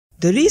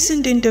The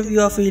recent interview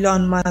of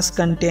Elon Musk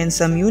contains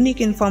some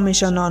unique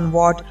information on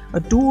what a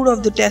tour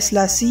of the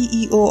Tesla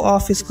CEO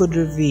office could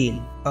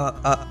reveal.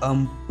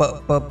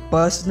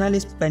 Personally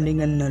spending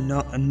an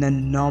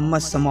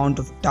enormous amount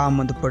of time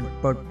on the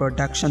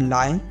production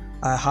line.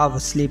 I have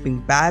a sleeping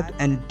bag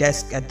and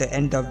desk at the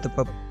end of the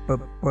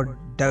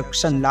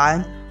production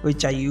line,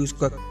 which I use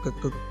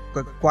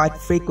quite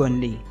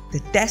frequently.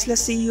 The Tesla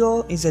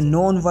CEO is a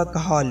known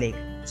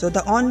workaholic. So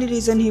the only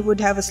reason he would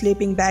have a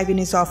sleeping bag in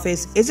his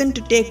office isn't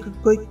to take a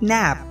quick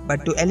nap,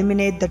 but to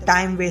eliminate the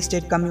time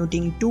wasted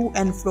commuting to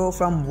and fro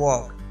from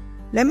work.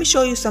 Let me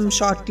show you some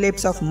short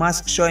clips of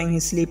Musk showing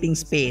his sleeping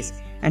space.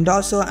 And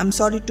also, I'm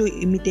sorry to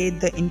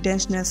imitate the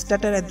intentional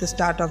stutter at the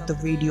start of the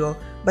video,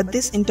 but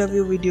this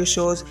interview video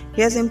shows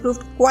he has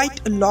improved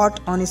quite a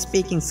lot on his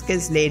speaking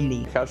skills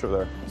lately. Couch over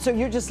there. So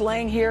you're just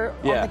laying here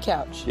on the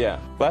couch? Yeah.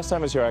 Last time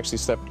I was here I actually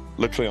slept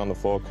literally on the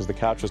floor because the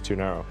couch was too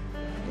narrow.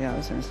 Yeah, I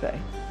was going to say.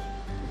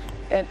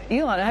 And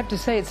Elon, I have to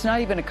say, it's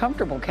not even a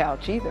comfortable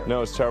couch either.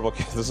 No, it's terrible.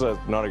 This is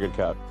not a good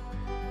couch.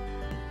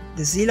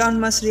 Does Elon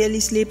Musk really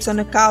sleeps on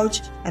a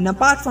couch? And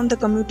apart from the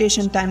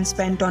commutation time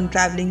spent on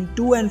traveling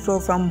to and fro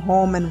from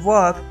home and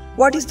work,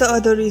 what is the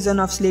other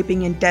reason of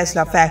sleeping in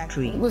Tesla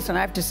factory? Listen,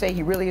 I have to say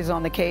he really is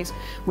on the case.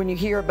 When you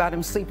hear about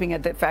him sleeping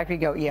at that factory,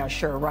 you go, yeah,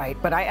 sure, right.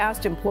 But I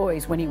asked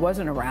employees when he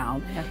wasn't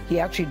around, he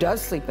actually does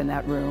sleep in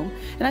that room.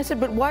 And I said,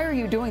 but why are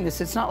you doing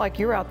this? It's not like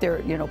you're out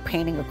there,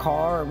 painting a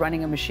car or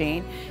running a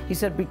machine. He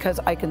said, because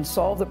I can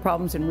solve the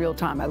problems in real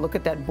time. I look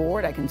at that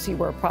board, I can see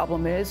where a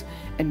problem is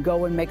and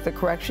go and make the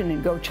correction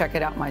and go check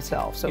it out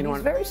myself. So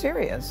he's very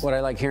serious. What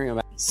I like hearing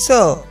about.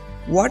 So,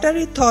 what are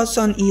your thoughts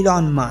on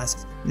Elon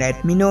Musk?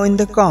 Let me know in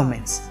the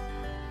comments.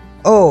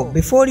 Oh,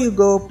 before you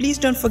go, please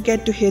don't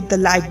forget to hit the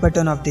like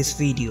button of this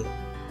video.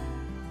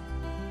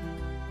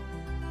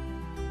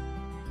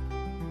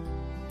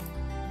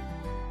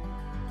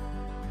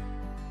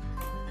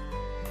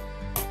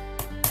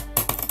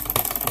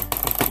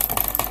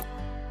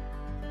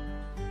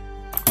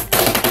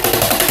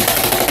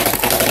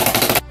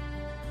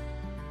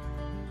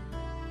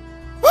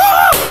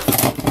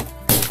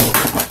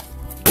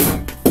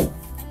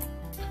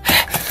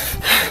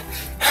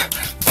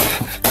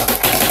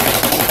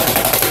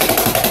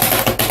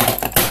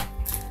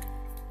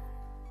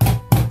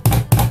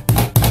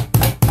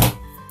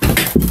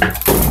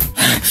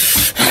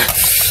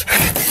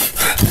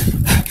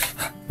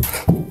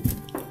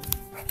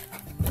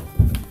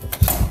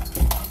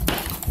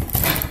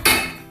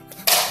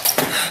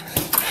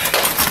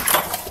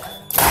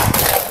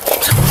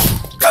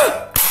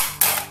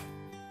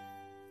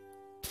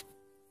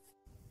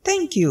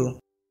 Thank you.